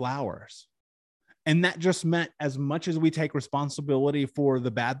 take your flowers. And that just meant as much as we take responsibility for the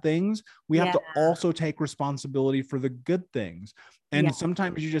bad things, we have to also take responsibility for the good things. And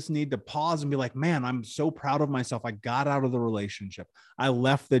sometimes you just need to pause and be like, man, I'm so proud of myself. I got out of the relationship. I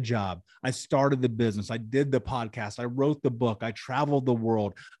left the job. I started the business. I did the podcast. I wrote the book. I traveled the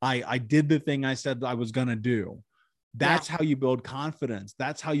world. I did the thing I said I was going to do. That's how you build confidence.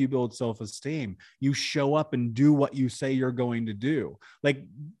 That's how you build self-esteem. You show up and do what you say you're going to do. Like,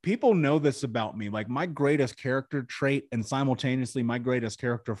 people know this about me. Like, my greatest character trait and simultaneously my greatest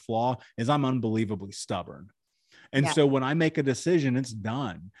character flaw is I'm unbelievably stubborn. And so when I make a decision, it's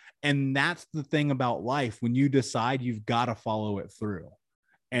done. And that's the thing about life. When you decide, you've got to follow it through.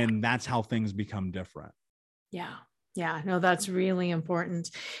 And that's how things become different. Yeah. Yeah. No, that's really important.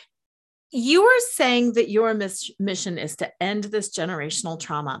 You are saying that your mission is to end this generational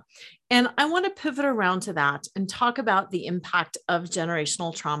trauma. And I want to pivot around to that and talk about the impact of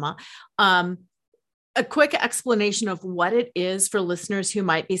generational trauma. A quick explanation of what it is for listeners who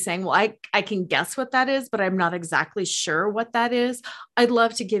might be saying, well, I can guess what that is, but I'm not exactly sure what that is. I'd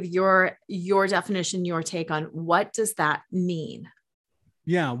love to give your definition, your take on what does that mean?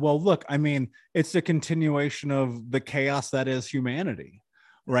 Yeah, well, look, I mean, it's a continuation of the chaos that is humanity.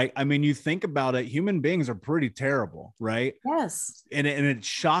 Right. I mean, you think about it, human beings are pretty terrible, right? Yes. And it's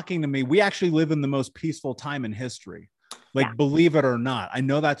shocking to me. We actually live in the most peaceful time in history. Like, believe it or not. I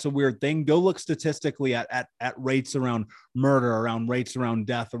know that's a weird thing. Go look statistically at rates around murder, around rates around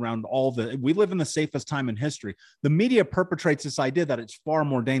death, around we live in the safest time in history. The media perpetrates this idea that it's far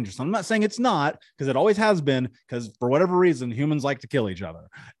more dangerous. I'm not saying it's not, because it always has been, because for whatever reason, humans like to kill each other.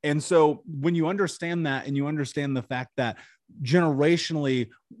 And so when you understand that, and you understand the fact that generationally,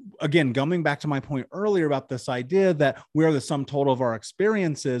 again, going back to my point earlier about this idea that we're the sum total of our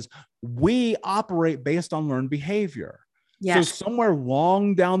experiences, we operate based on learned behavior. Yes. So somewhere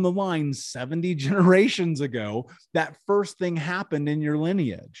long down the line, 70 generations ago, that first thing happened in your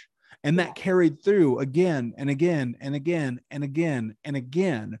lineage. And that carried through again and again and again and again and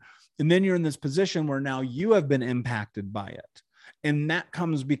again. And then you're in this position where now you have been impacted by it. And that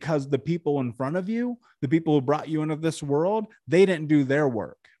comes because the people in front of you, the people who brought you into this world, they didn't do their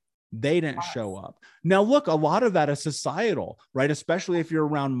work. They didn't show up. Now, look, a lot of that is societal, right? Especially if you're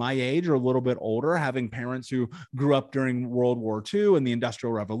around my age or a little bit older, having parents who grew up during World War II and the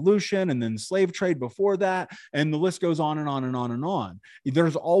Industrial Revolution and then slave trade before that. And the list goes on and on and on and on.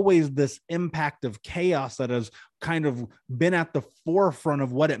 There's always this impact of chaos that has kind of been at the forefront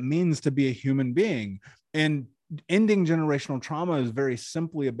of what it means to be a human being. And ending generational trauma is very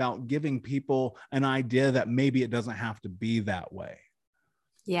simply about giving people an idea that maybe it doesn't have to be that way.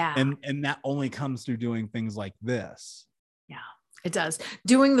 Yeah. And that only comes through doing things like this. Yeah, it does.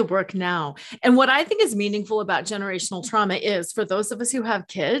 Doing the work now. And what I think is meaningful about generational trauma is for those of us who have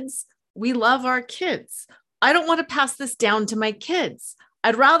kids, we love our kids. I don't want to pass this down to my kids.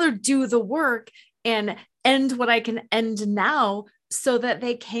 I'd rather do the work and end what I can end now so that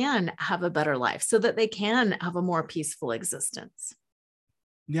they can have a better life, so that they can have a more peaceful existence.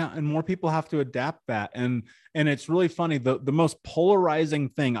 Yeah. And more people have to adapt that. And it's really funny. The most polarizing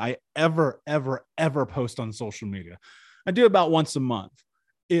thing I ever post on social media, I do about once a month,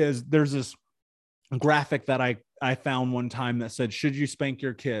 is there's this graphic that I found one time that said, should you spank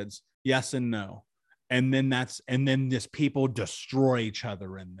your kids? Yes and no. And then this people destroy each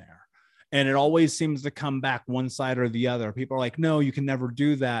other in there. And it always seems to come back one side or the other. People are like, no, you can never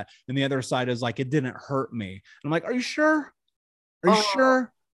do that. And the other side is like, it didn't hurt me. And I'm like, are you sure? Are you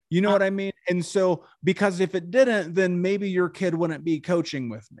sure? You know what I mean? And so, because if it didn't, then maybe your kid wouldn't be coaching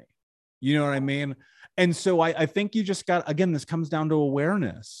with me. You know what I mean? And so I think you just got, again, this comes down to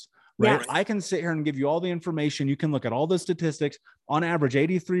awareness, right? Yes. I can sit here and give you all the information. You can look at all the statistics. On average,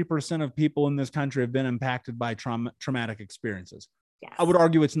 83% of people in this country have been impacted by traumatic experiences. Yes. I would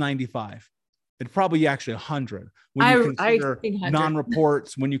argue it's 95. It's probably actually 100 when you consider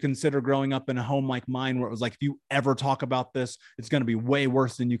non-reports, when you consider growing up in a home like mine, where it was like, if you ever talk about this, it's going to be way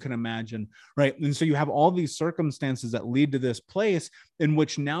worse than you can imagine. Right. And so you have all these circumstances that lead to this place in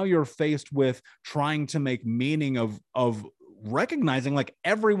which now you're faced with trying to make meaning of recognizing like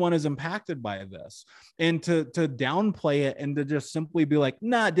everyone is impacted by this, and to downplay it and to just simply be like,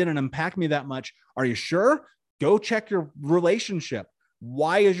 nah, it didn't impact me that much. Are you sure? Go check your relationship.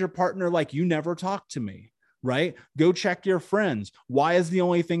 Why is your partner like, you never talk to me, right? Go check your friends. Why is the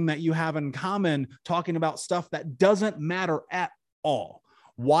only thing that you have in common talking about stuff that doesn't matter at all?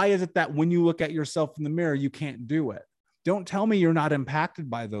 Why is it that when you look at yourself in the mirror, you can't do it? Don't tell me you're not impacted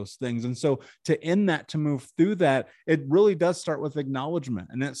by those things. And so to end that, to move through that, it really does start with acknowledgement.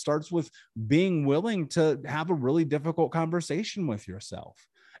 And it starts with being willing to have a really difficult conversation with yourself.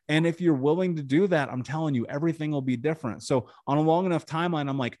 And if you're willing to do that, I'm telling you, everything will be different. So on a long enough timeline,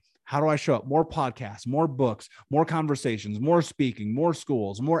 I'm like, how do I show up? More podcasts, more books, more conversations, more speaking, more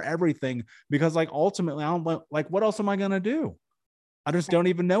schools, more everything. Because like, ultimately, I don't like, what else am I going to do? I just don't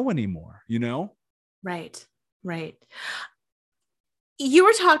even know anymore, you know? Right. Right. You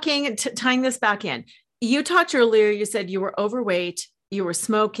were talking, tying this back in, you talked earlier, you said you were overweight, you were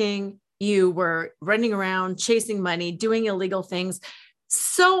smoking, you were running around, chasing money, doing illegal things.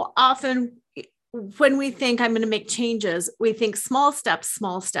 So often when we think I'm going to make changes, we think small steps,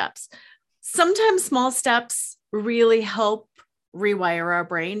 small steps. Sometimes small steps really help rewire our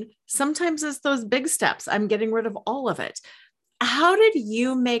brain. Sometimes it's those big steps. I'm getting rid of all of it. How did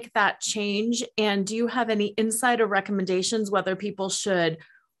you make that change? And do you have any insight or recommendations whether people should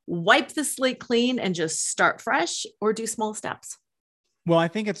wipe the slate clean and just start fresh or do small steps? Well, I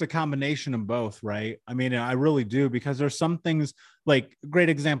think it's a combination of both, right? I mean, I really do, because there's some things like, great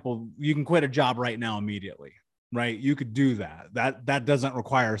example, you can quit a job right now immediately, right? You could do that. That doesn't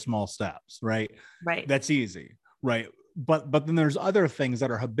require small steps, right? Right. That's easy, right? But then there's other things that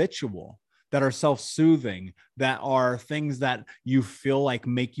are habitual, that are self-soothing, that are things that you feel like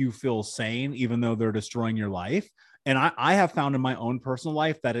make you feel sane, even though they're destroying your life. And I have found in my own personal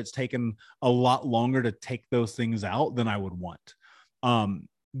life that it's taken a lot longer to take those things out than I would want.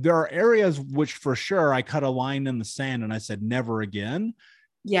 There are areas which for sure I cut a line in the sand and I said, never again.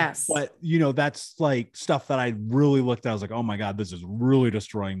 Yes. But you know, that's like stuff that I really looked at. I was like, oh my God, this is really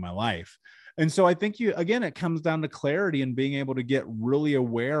destroying my life. And so I think again, it comes down to clarity and being able to get really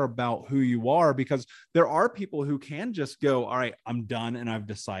aware about who you are, because there are people who can just go, all right, I'm done and I've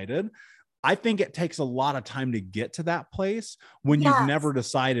decided. I think it takes a lot of time to get to that place when you've never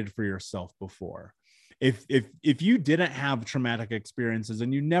decided for yourself before. If you didn't have traumatic experiences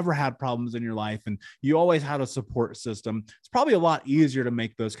and you never had problems in your life and you always had a support system, it's probably a lot easier to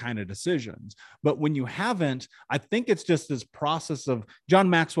make those kind of decisions. But when you haven't, I think it's just this process of, John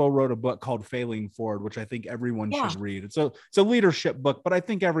Maxwell wrote a book called Failing Forward, which I think everyone should read. It's a leadership book, but I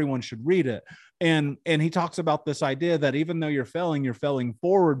think everyone should read it. And he talks about this idea that even though you're failing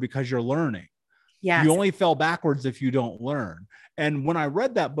forward because you're learning. Yes. You only fell backwards if you don't learn. And when I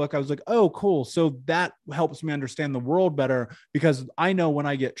read that book, I was like, oh, cool. So that helps me understand the world better, because I know when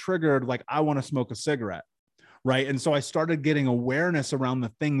I get triggered, like I want to smoke a cigarette. Right. And so I started getting awareness around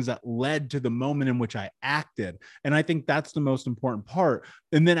the things that led to the moment in which I acted. And I think that's the most important part.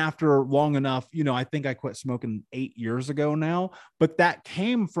 And then after long enough, I think I quit smoking 8 years ago now, but that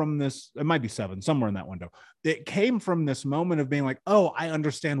came from this, it might be 7, somewhere in that window. It came from this moment of being like, oh, I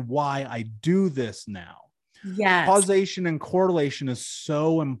understand why I do this now. Yes. Causation and correlation is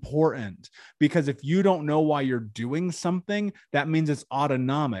so important, because if you don't know why you're doing something, that means it's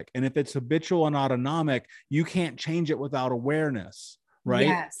autonomic. And if it's habitual and autonomic, you can't change it without awareness, right?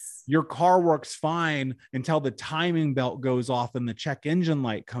 Yes. Your car works fine until the timing belt goes off and the check engine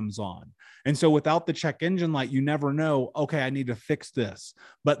light comes on. And so without the check engine light, you never know, okay, I need to fix this.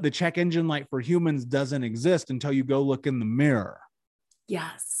 But the check engine light for humans doesn't exist until you go look in the mirror.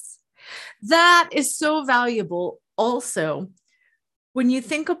 Yes. That is so valuable. Also, when you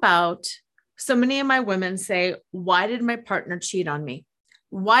think about, so many of my women say, why did my partner cheat on me?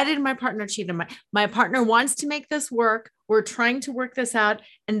 Why did my partner cheat on my partner wants to make this work. We're trying to work this out,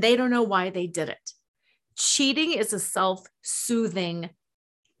 and they don't know why they did it. Cheating is a self-soothing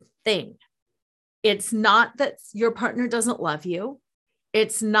thing. It's not that your partner doesn't love you.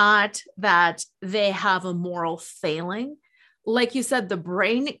 It's not that they have a moral failing. Like you said, the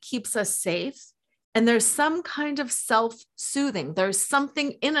brain keeps us safe, and there's some kind of self-soothing. There's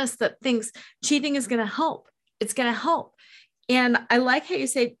something in us that thinks cheating is going to help. It's going to help. And I like how you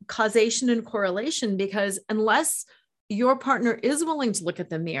say causation and correlation, because unless your partner is willing to look at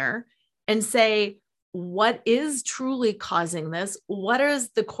the mirror and say, what is truly causing this? What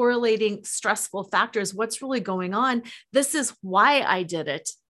is the correlating stressful factors? What's really going on? This is why I did it.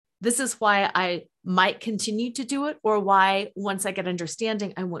 This is why I might continue to do it, or why once I get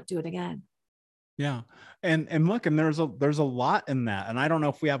understanding, I won't do it again. Yeah. And look, and there's a lot in that. And I don't know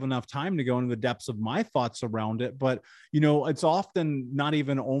if we have enough time to go into the depths of my thoughts around it, but it's often not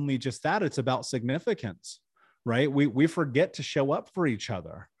even only just that, it's about significance, right? We forget to show up for each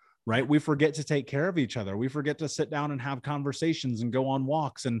other, right? We forget to take care of each other. We forget to sit down and have conversations and go on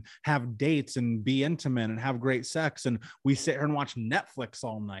walks and have dates and be intimate and have great sex. And we sit here and watch Netflix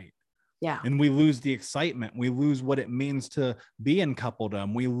all night. Yeah. And we lose the excitement. We lose what it means to be in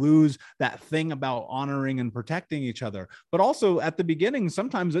coupledom. We lose that thing about honoring and protecting each other. But also at the beginning,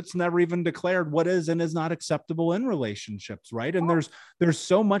 sometimes it's never even declared what is and is not acceptable in relationships, right? And there's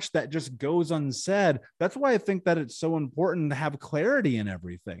so much that just goes unsaid. That's why I think that it's so important to have clarity in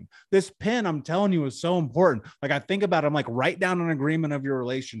everything. This pin, I'm telling you, is so important. Like I think about it, I'm like, write down an agreement of your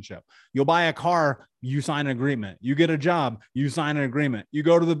relationship. You'll buy a car, you sign an agreement. You get a job, you sign an agreement. You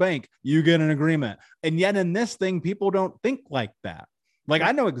go to the bank, you get an agreement. And yet in this thing, people don't think like that. Like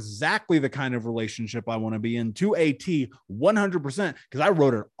I know exactly the kind of relationship I want to be in to a T 100% because I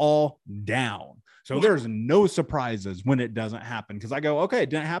wrote it all down. So there's no surprises when it doesn't happen, because I go, okay, it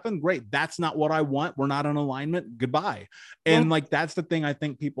didn't happen. Great. That's not what I want. We're not in alignment. Goodbye. And like, that's the thing I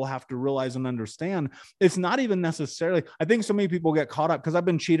think people have to realize and understand. It's not even necessarily, I think so many people get caught up because I've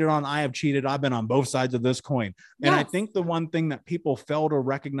been cheated on. I have cheated. I've been on both sides of this coin. And I think the one thing that people fail to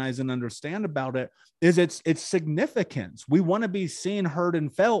recognize and understand about it is its significance. We want to be seen, heard,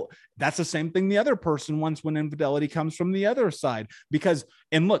 and felt. That's the same thing the other person wants when infidelity comes from the other side. Because,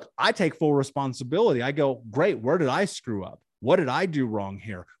 and look, I take full responsibility. I go, great, where did I screw up? What did I do wrong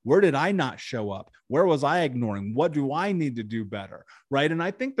here? Where did I not show up? Where was I ignoring? What do I need to do better? Right. And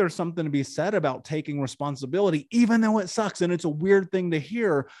I think there's something to be said about taking responsibility, even though it sucks. And it's a weird thing to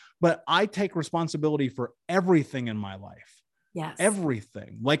hear, but I take responsibility for everything in my life. Yes.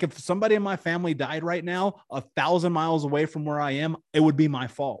 Everything. Like if somebody in my family died right now, 1,000 miles away from where I am, it would be my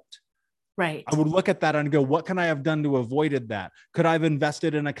fault. Right. I would look at that and go, what can I have done to avoid that? Could I have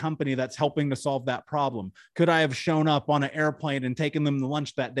invested in a company that's helping to solve that problem? Could I have shown up on an airplane and taken them to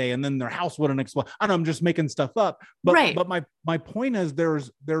lunch that day and then their house wouldn't explode? I know I'm just making stuff up, but but my point is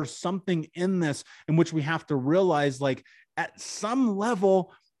there's something in this in which we have to realize, like at some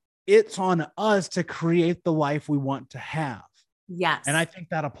level, it's on us to create the life we want to have. Yes. And I think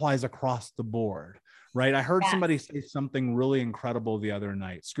that applies across the board. Right. I heard somebody say something really incredible the other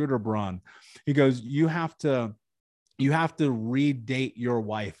night, Scooter Braun. He goes, you have to redate your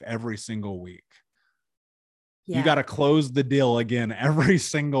wife every single week. You got to close the deal again every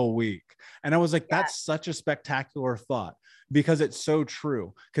single week. And I was like, Yeah. that's such a spectacular thought, because it's so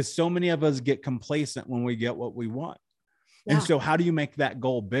true. Because so many of us get complacent when we get what we want. Yeah. And so how do you make that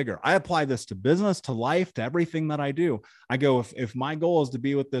goal bigger? I apply this to business, to life, to everything that I do. I go, if my goal is to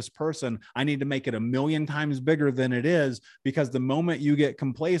be with this person, I need to make it 1,000,000 times bigger than it is, because the moment you get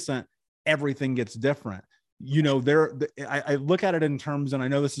complacent, everything gets different. You know, I look at it in terms, and I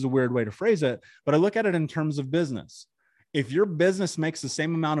know this is a weird way to phrase it, but I look at it in terms of business. If your business makes the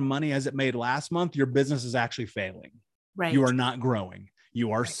same amount of money as it made last month, your business is actually failing. Right. You are not growing.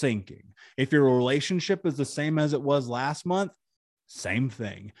 You are sinking. If your relationship is the same as it was last month, same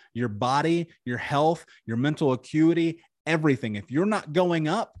thing. Your body, your health, your mental acuity, everything. If you're not going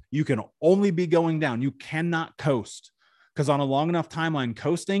up, you can only be going down. You cannot coast, because on a long enough timeline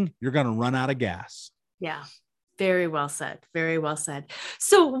coasting, you're going to run out of gas. Yeah. Very well said. Very well said.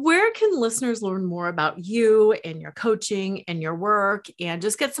 So where can listeners learn more about you and your coaching and your work and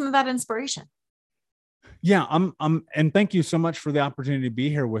just get some of that inspiration? Yeah, and thank you so much for the opportunity to be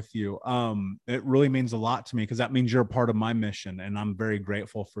here with you. It really means a lot to me, because that means you're a part of my mission, and I'm very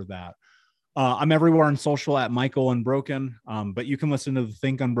grateful for that. I'm everywhere on social at Michael Unbroken, but you can listen to the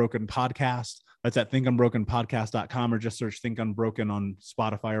Think Unbroken podcast. That's at thinkunbrokenpodcast.com, or just search Think Unbroken on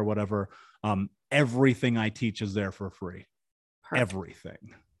Spotify or whatever. Everything I teach is there for free. Perfect.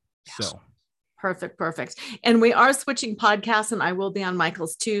 Everything. Yeah. So. Perfect. And we are switching podcasts, and I will be on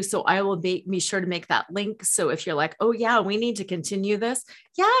Michael's too. So I will be sure to make that link. So if you're like, oh yeah, we need to continue this.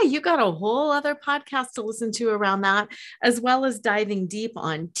 Yeah, you got a whole other podcast to listen to around that, as well as diving deep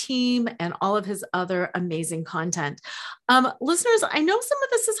on team and all of his other amazing content. Listeners, I know some of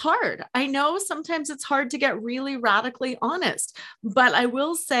this is hard. I know sometimes it's hard to get really radically honest, but I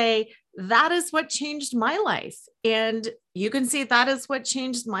will say that is what changed my life. And you can see that is what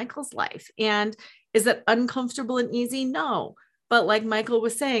changed Michael's life. And is it uncomfortable and easy? No. But like Michael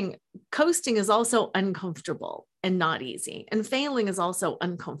was saying, coasting is also uncomfortable and not easy. And failing is also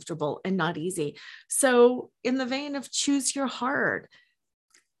uncomfortable and not easy. So in the vein of choose your heart,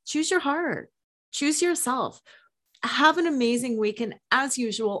 choose yourself. Have an amazing week. And as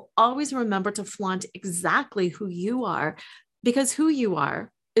usual, always remember to flaunt exactly who you are, because who you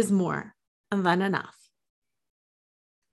are is more than enough.